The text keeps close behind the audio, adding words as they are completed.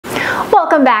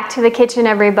Welcome back to the kitchen,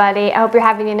 everybody. I hope you're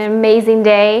having an amazing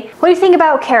day. What do you think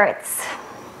about carrots?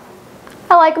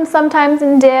 I like them sometimes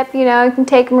in dip, you know, you can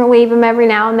take them or leave them every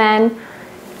now and then.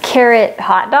 Carrot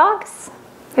hot dogs?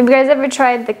 Have you guys ever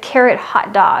tried the carrot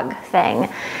hot dog thing?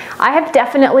 I have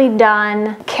definitely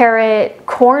done carrot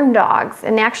corn dogs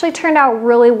and they actually turned out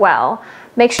really well.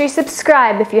 Make sure you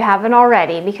subscribe if you haven't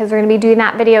already because we're gonna be doing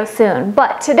that video soon.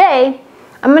 But today,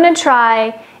 I'm gonna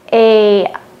try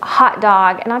a hot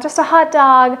dog, and not just a hot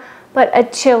dog, but a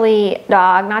chili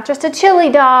dog. Not just a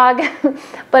chili dog,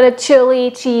 but a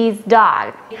chili cheese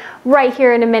dog. Right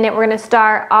here in a minute, we're gonna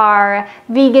start our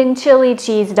vegan chili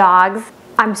cheese dogs.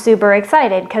 I'm super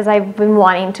excited because I've been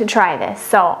wanting to try this.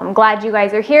 So I'm glad you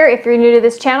guys are here. If you're new to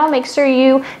this channel, make sure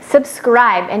you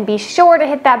subscribe and be sure to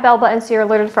hit that bell button so you're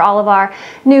alerted for all of our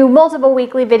new multiple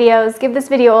weekly videos. Give this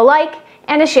video a like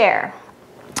and a share.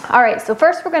 All right, so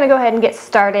first we're gonna go ahead and get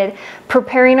started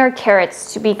preparing our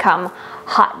carrots to become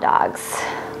hot dogs.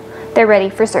 They're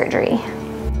ready for surgery.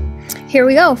 Here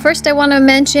we go. First I wanna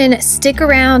mention, stick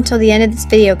around till the end of this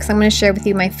video because I'm gonna share with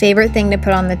you my favorite thing to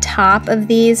put on the top of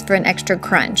these for an extra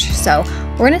crunch. So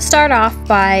we're gonna start off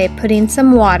by putting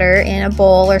some water in a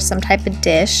bowl or some type of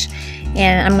dish,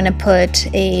 and I'm gonna put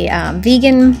a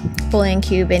vegan bullion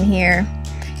cube in here.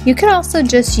 You could also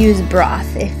just use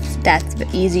broth if that's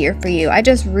easier for you. I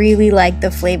just really like the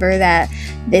flavor that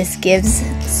this gives,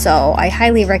 so I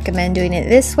highly recommend doing it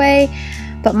this way.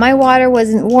 But my water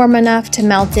wasn't warm enough to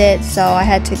melt it, so I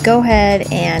had to go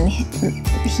ahead and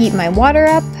heat my water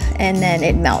up, and then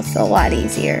it melts a lot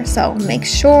easier. So make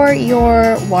sure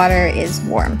your water is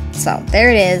warm. So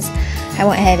there it is. I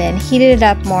went ahead and heated it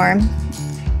up more.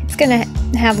 It's gonna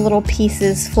have little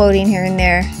pieces floating here and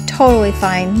there. Totally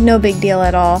fine, no big deal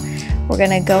at all. We're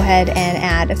gonna go ahead and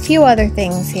add a few other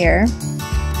things here.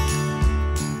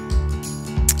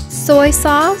 Soy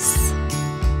sauce,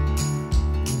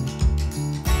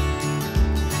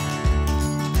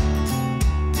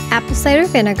 apple cider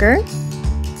vinegar,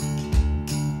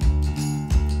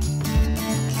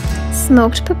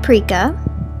 smoked paprika,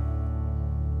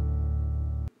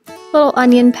 little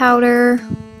onion powder,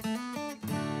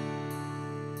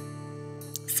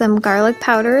 some garlic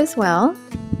powder as well,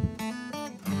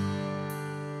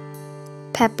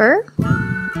 pepper,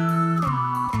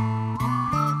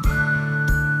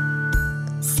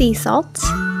 sea salt,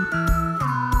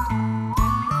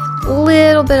 a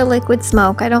little bit of liquid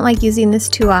smoke. I don't like using this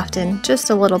too often,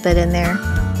 just a little bit in there.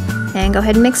 And go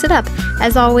ahead and mix it up.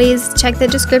 As always, check the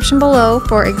description below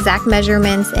for exact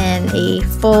measurements and a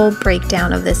full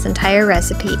breakdown of this entire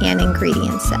recipe and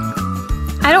ingredient set.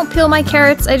 I don't peel my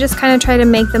carrots, I just kind of try to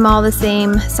make them all the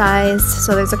same size.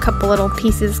 So there's a couple little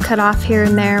pieces cut off here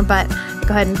and there, but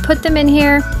go ahead and put them in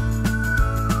here.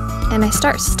 And I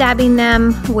start stabbing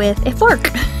them with a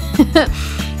fork.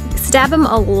 Stab them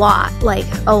a lot, like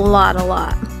a lot.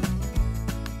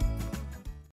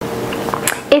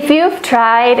 If you've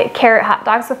tried carrot hot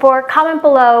dogs before, comment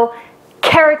below,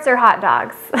 carrots or hot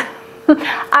dogs.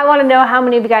 I want to know how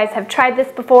many of you guys have tried this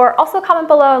before. Also comment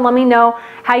below and let me know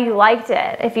how you liked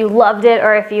it. If you loved it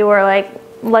or if you were like,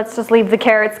 let's just leave the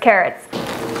carrots.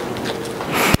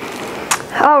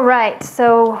 All right,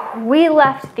 so we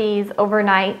left these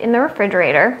overnight in the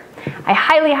refrigerator. I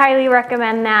highly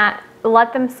recommend that.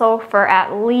 Let them soak for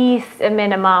at least a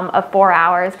minimum of 4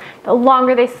 hours. The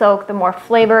longer they soak, the more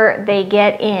flavor they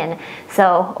get in.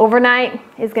 So overnight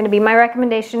is going to be my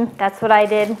recommendation. That's what I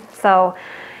did. So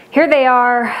here they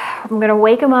are. I'm gonna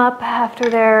wake them up after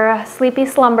their sleepy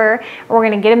slumber, and we're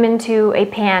gonna get them into a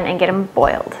pan and get them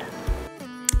boiled.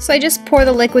 So I just pour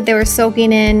the liquid they were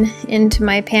soaking into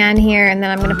my pan here, and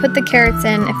then I'm gonna put the carrots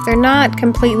in. If they're not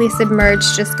completely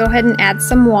submerged, just go ahead and add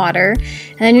some water,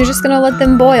 and then you're just gonna let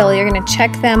them boil. You're gonna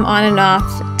check them on and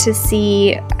off to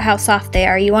see how soft they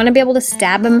are. You wanna be able to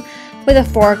stab them with a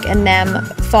fork and them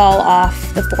fall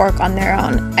off the fork on their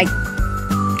own. I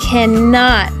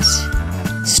cannot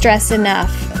stress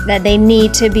enough that they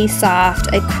need to be soft.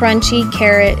 A crunchy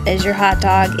carrot as your hot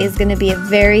dog is going to be a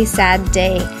very sad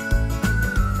day.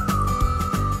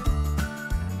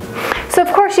 So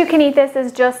of course you can eat this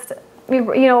as just, you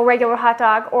know, a regular hot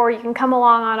dog, or you can come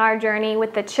along on our journey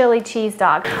with the chili cheese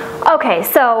dog. Okay,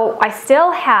 so I still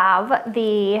have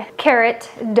the carrot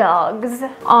dogs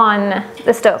on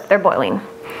the stove. They're boiling.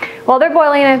 While they're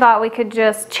boiling, I thought we could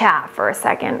just chat for a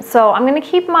second. So I'm gonna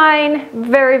keep mine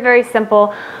very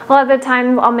simple. A lot of the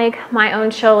time I'll make my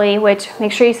own chili, which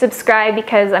make sure you subscribe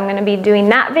because I'm gonna be doing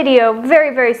that video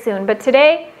very soon. But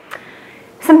today,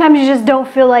 sometimes you just don't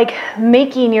feel like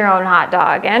making your own hot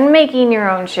dog and making your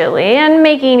own chili and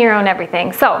making your own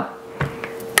everything. So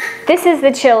this is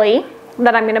the chili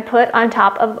that I'm gonna put on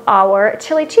top of our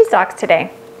chili cheese dogs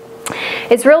today.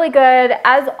 It's really good.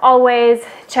 As always,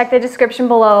 check the description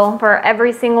below for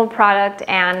every single product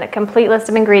and a complete list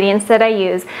of ingredients that I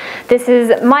use. This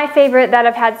is my favorite that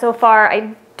I've had so far.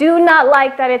 I do not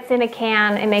like that it's in a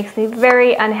can. It makes me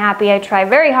very unhappy. I try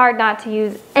very hard not to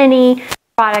use any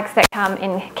products that come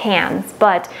in cans,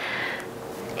 but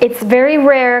it's very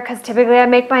rare because typically I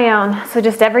make my own. So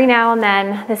just every now and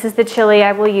then, this is the chili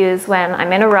I will use when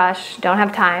I'm in a rush, don't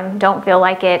have time, don't feel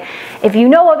like it. If you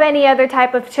know of any other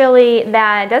type of chili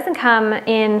that doesn't come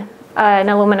in an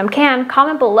aluminum can,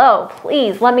 comment below,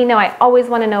 please. Let me know. I always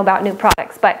want to know about new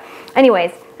products. But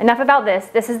anyways, enough about this.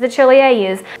 This is the chili I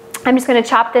use. I'm just going to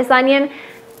chop this onion,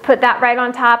 put that right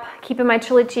on top, keeping my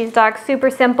chili cheese dog super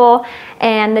simple.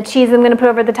 And the cheese I'm going to put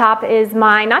over the top is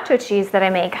my nacho cheese that I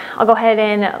make. I'll go ahead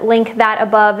and link that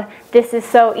above. This is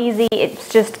so easy.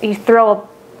 It's just, you throw a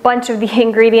bunch of the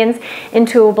ingredients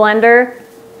into a blender.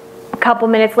 A couple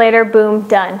minutes later, boom,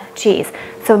 done, cheese.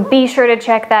 So be sure to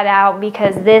check that out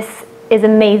because this is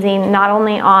amazing, not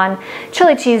only on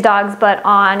chili cheese dogs, but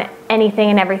on anything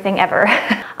and everything ever.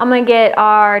 I'm gonna get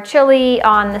our chili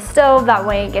on the stove, that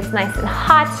way it gets nice and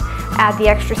hot, add the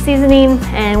extra seasoning,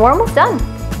 and we're almost done.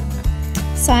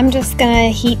 So I'm just gonna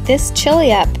heat this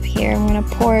chili up here. I'm gonna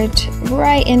pour it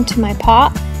right into my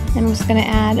pot. I'm just gonna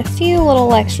add a few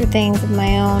little extra things of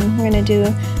my own. We're gonna do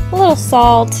a little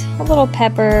salt, a little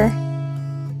pepper,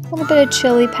 a little bit of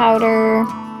chili powder.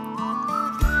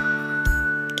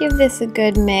 Give this a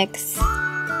good mix.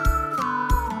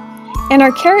 And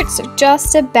our carrots are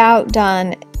just about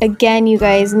done. Again, you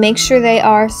guys, make sure they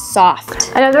are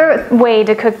soft. Another way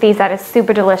to cook these that is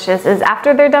super delicious is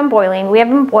after they're done boiling. We have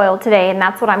them boiled today, and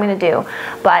that's what I'm gonna do.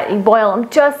 But you boil them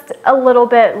just a little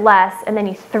bit less, and then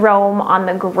you throw them on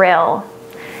the grill.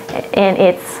 And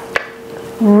it's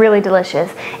really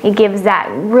delicious. It gives that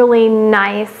really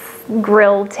nice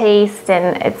grill taste,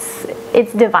 and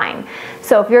it's divine.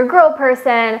 So if you're a grill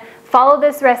person, follow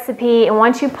this recipe, and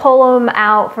once you pull them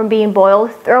out from being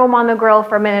boiled, throw them on the grill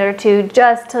for a minute or two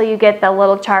just till you get the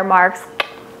little char marks,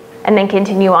 and then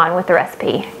continue on with the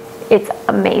recipe. It's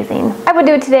amazing. I would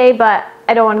do it today, but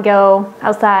I don't want to go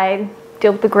outside,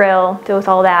 deal with the grill, deal with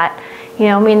all that. You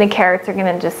know, me and the carrots are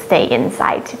gonna just stay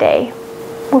inside today.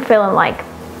 We're feeling like,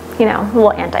 you know, a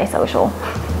little antisocial.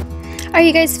 Are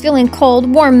you guys feeling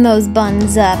cold? Warm those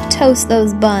buns up, toast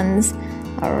those buns.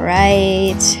 All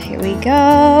right, here we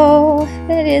go.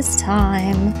 It is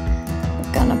time.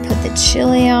 We're gonna put the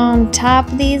chili on top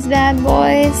of these bad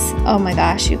boys. Oh my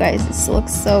gosh, you guys, this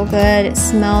looks so good. It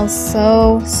smells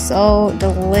so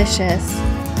delicious.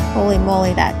 Holy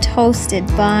moly, that toasted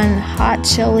bun, hot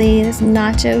chili, this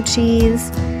nacho cheese.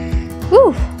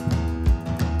 Woo!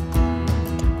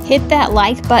 Hit that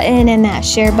like button and that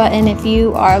share button if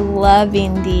you are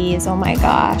loving these. Oh my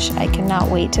gosh, I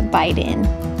cannot wait to bite in.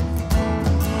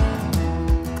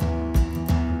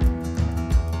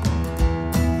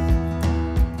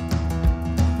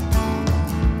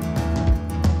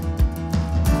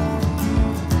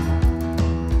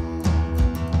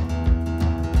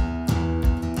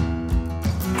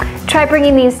 Try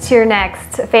bringing these to your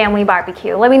next family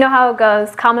barbecue. Let me know how it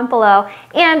goes, comment below.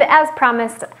 And as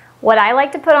promised, what I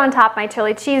like to put on top of my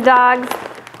chili cheese dogs,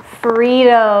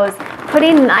 Fritos.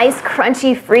 Putting nice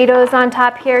crunchy Fritos on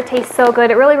top here tastes so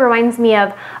good. It really reminds me of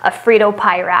a Frito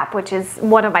pie wrap, which is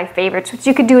one of my favorites, which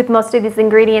you could do with most of these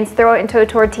ingredients. Throw it into a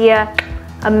tortilla,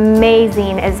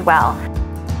 amazing as well.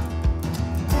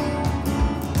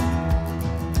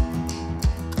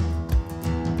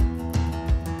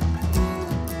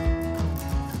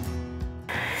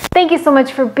 Thank you so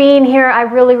much for being here. I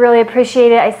really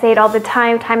appreciate it. I say it all the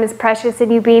time. Time is precious,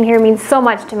 and you being here means so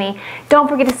much to me. Don't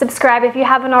forget to subscribe if you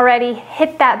haven't already.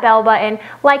 Hit that bell button.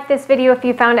 Like this video if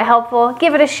you found it helpful.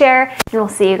 Give it a share, and we'll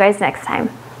see you guys next time.